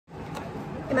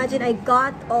Imagine I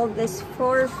got all this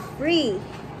for free.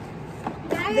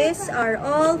 These are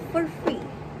all for free.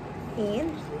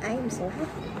 And I'm so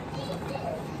happy.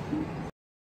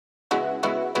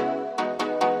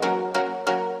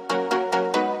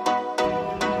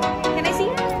 Can I see?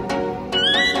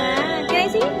 Can I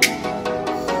see?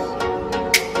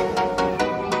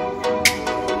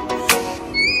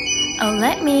 Oh,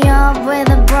 let me up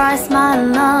with a bright smile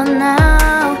on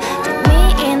now. Put me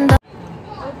in the...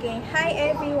 Okay, hi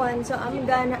everyone. So I'm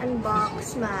gonna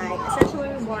unbox my essential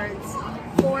rewards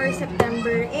for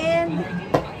September and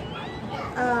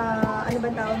ano ba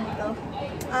tawag dito?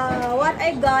 What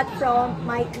I got from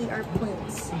my ER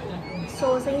points.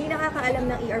 So sa hindi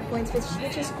nakakaalam ng ER points,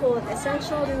 which is called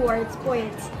essential rewards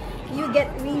points, you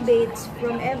get rebates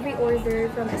from every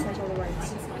order from essential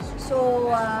rewards.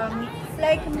 So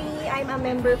like me, I'm a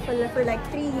member for like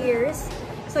 3 years.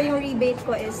 So yung rebate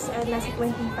ko is nasa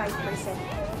 25%.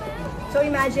 So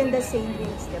imagine the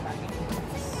savings, diba?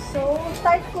 So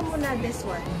start ko muna this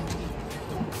one.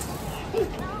 This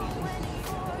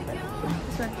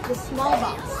one, the small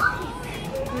box.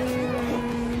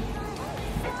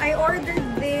 I ordered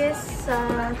this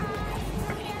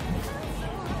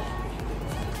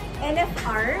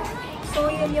NFR.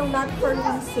 So yun yung not for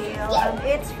resale.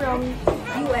 It's from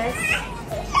US.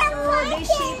 So they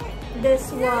ship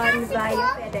this one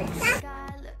via FedEx.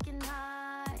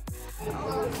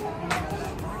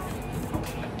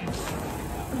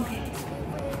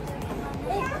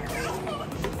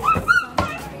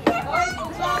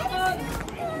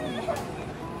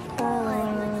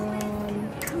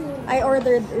 I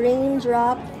ordered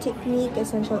Raindrop Technique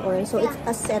Essential Oil. So it's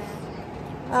a set.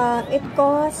 It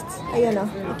costs, ayun o,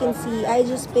 you can see, I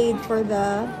just paid for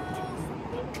the,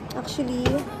 actually,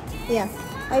 yeah,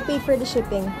 I paid for the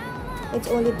shipping. It's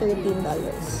only $13,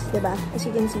 diba? As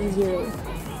you can see, zero.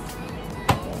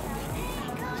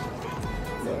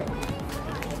 There.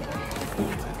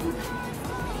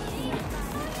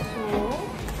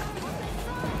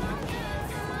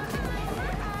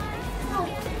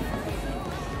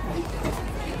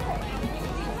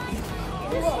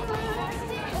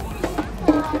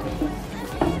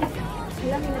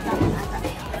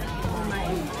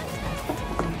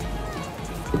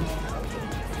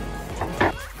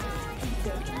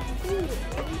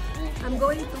 I'm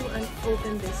going to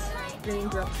open this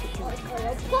Raindrop Technique.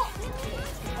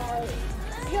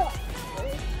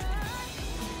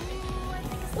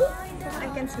 I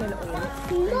can smell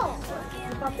oil.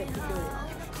 Pop it.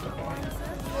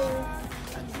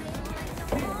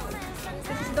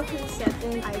 This is the whole set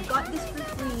and I got this for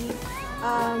free.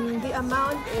 The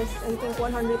amount is, I think,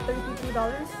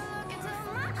 $132.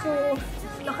 So,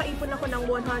 nakaipon ako ng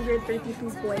 132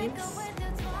 points.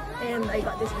 And I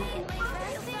got this for free.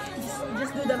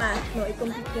 Just do the math, no?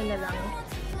 I-compute ko na lang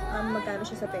magkano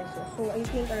siya sa peso. So, I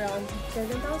think around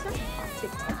 7,000?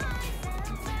 6,000.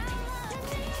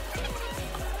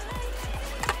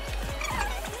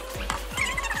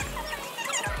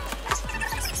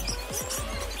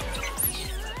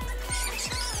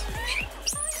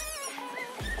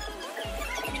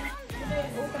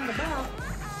 Open the box.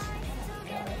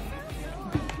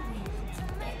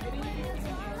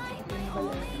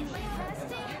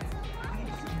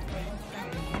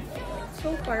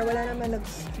 So far, wala naman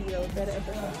nag-steal, pero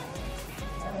ito na.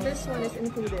 This one is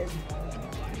included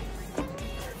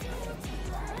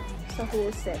sa whole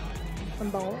set.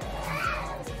 Ang bango.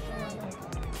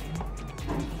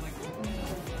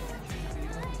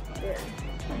 There.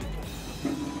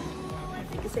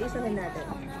 Isa-isa na natin.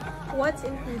 What's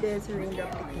included sa Raindrop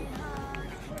Technique?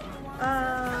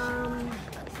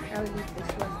 I'll leave this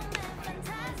one.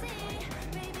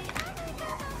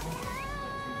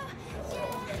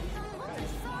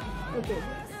 Okay.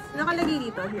 Nakalagay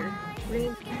dito here.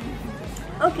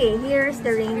 Okay, here's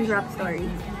the Raindrop story.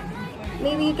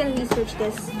 Maybe you can research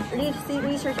this.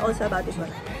 Research also about this one.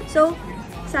 So,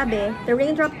 sabi, the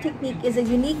Raindrop Technique is a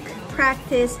unique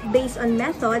practice based on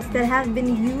methods that have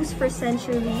been used for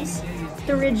centuries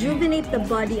to rejuvenate the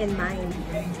body and mind.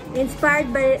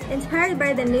 Inspired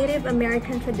by the Native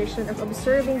American tradition of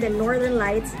observing the northern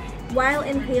lights while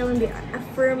inhaling the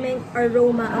affirming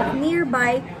aroma of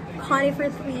nearby conifer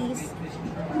trees,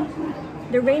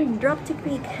 the Raindrop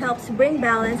Technique helps bring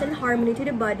balance and harmony to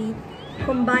the body,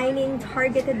 combining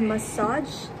targeted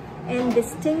massage and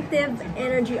distinctive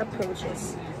energy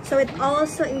approaches. So it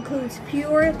also includes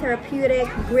pure therapeutic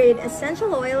grade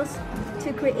essential oils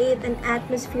to create an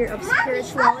atmosphere of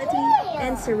spirituality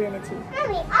and serenity.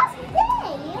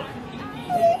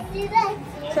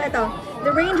 So ito,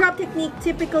 the Raindrop Technique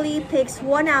typically takes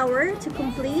 1 hour to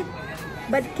complete.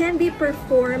 but can be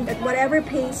performed at whatever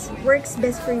pace works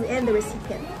best for you and the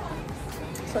recipient.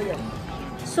 So yun.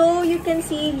 So you can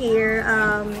see here,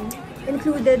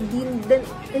 included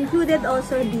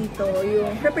also dito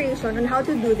yung preparation on how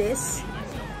to do this.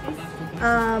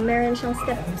 Meron siyang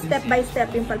step by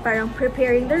step yung parang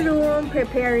preparing the room,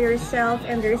 prepare yourself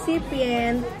and the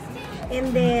recipient,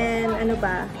 and then ano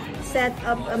ba, set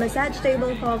up a massage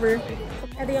table cover.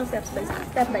 Ito yung step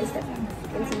by step. You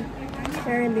can see.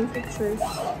 Meron ding fixtures.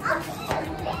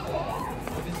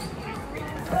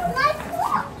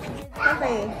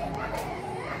 Okay.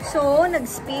 So,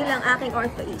 nag-spill ang aking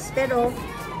ortho-ease. Pero,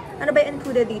 ano ba yung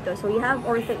included dito? So, you have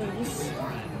ortho-ease.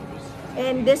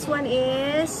 And this one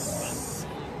is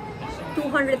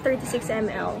 236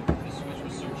 ml.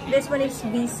 This one is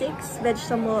B6,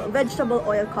 vegetable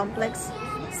oil complex.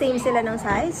 Same sila ng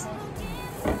size.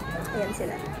 Ayan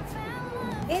sila.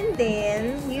 And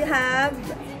then, you have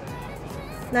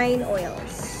 9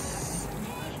 oils.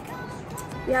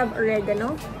 You have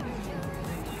oregano.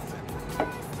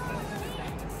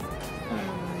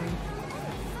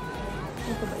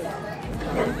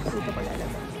 Dito pa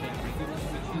lalagay.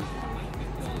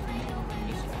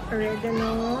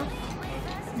 Oregano,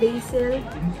 basil,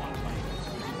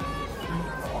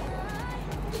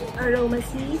 aroma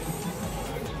seeds.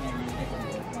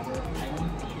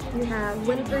 You have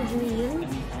wintergreen.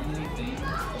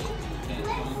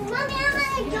 Mommy, I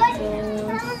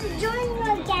want to join you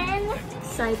again.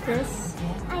 Cypress.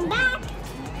 I'm back.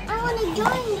 I want to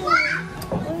join you.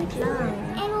 Wait lang.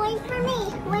 And wait for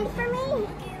me. Wait for me.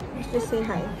 Just say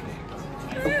hi.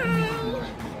 Hi.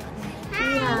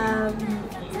 We have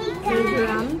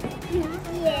marjoram.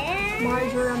 Yeah.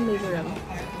 Marjoram.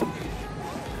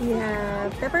 We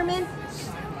have peppermint.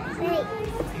 Wait.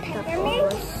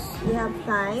 Peppermint. Tapos, we have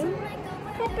thyme.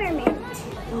 Peppermint.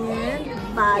 And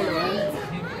balon.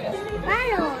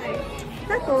 Balon.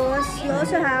 Tapos, you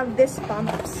also have these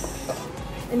pumps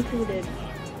included.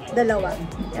 Dalawa.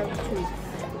 You have 2.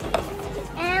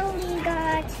 And we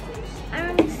got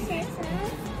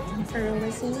sesame.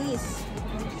 Aroma seeds.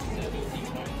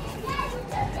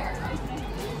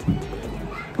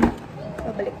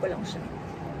 Babalik ko lang siya.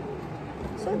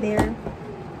 So, there.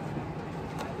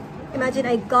 Imagine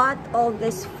I got all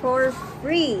this for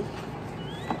free.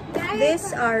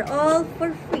 These are all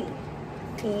for free.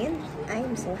 And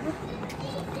I'm so happy.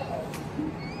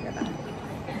 Diba?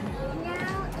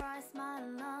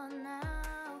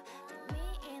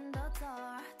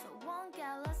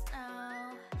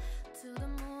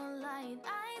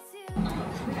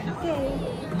 Okay.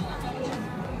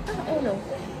 Oh no.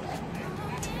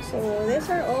 So these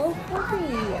are all for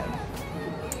free.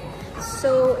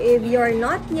 So if you're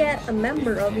not yet a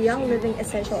member of Youngliving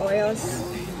Essential Oils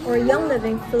or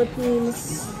Youngliving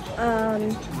Philippines,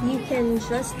 you can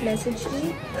just message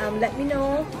me. Let me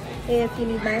know if you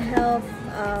need my help.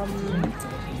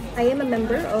 I am a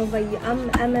member of a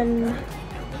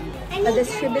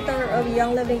distributor of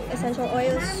Youngliving Essential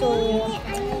Oils. So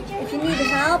if you need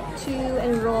help to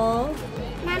enroll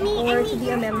or to be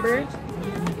a member,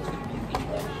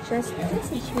 just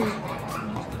message me.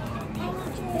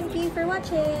 Thank you for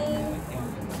watching.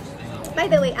 By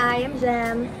the way, I am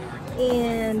Jam,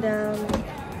 and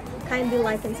kindly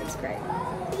like and subscribe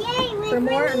for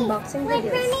more unboxing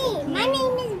videos. My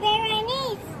name is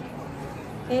Berenice.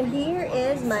 And here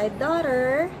is my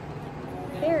daughter,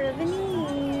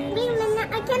 Berenice. Wait a minute,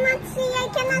 I cannot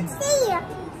see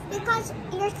because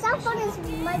your cell phone is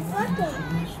like working.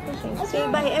 Okay, say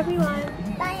bye everyone.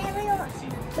 Bye everyone.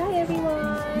 Bye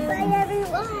everyone. Bye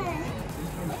everyone.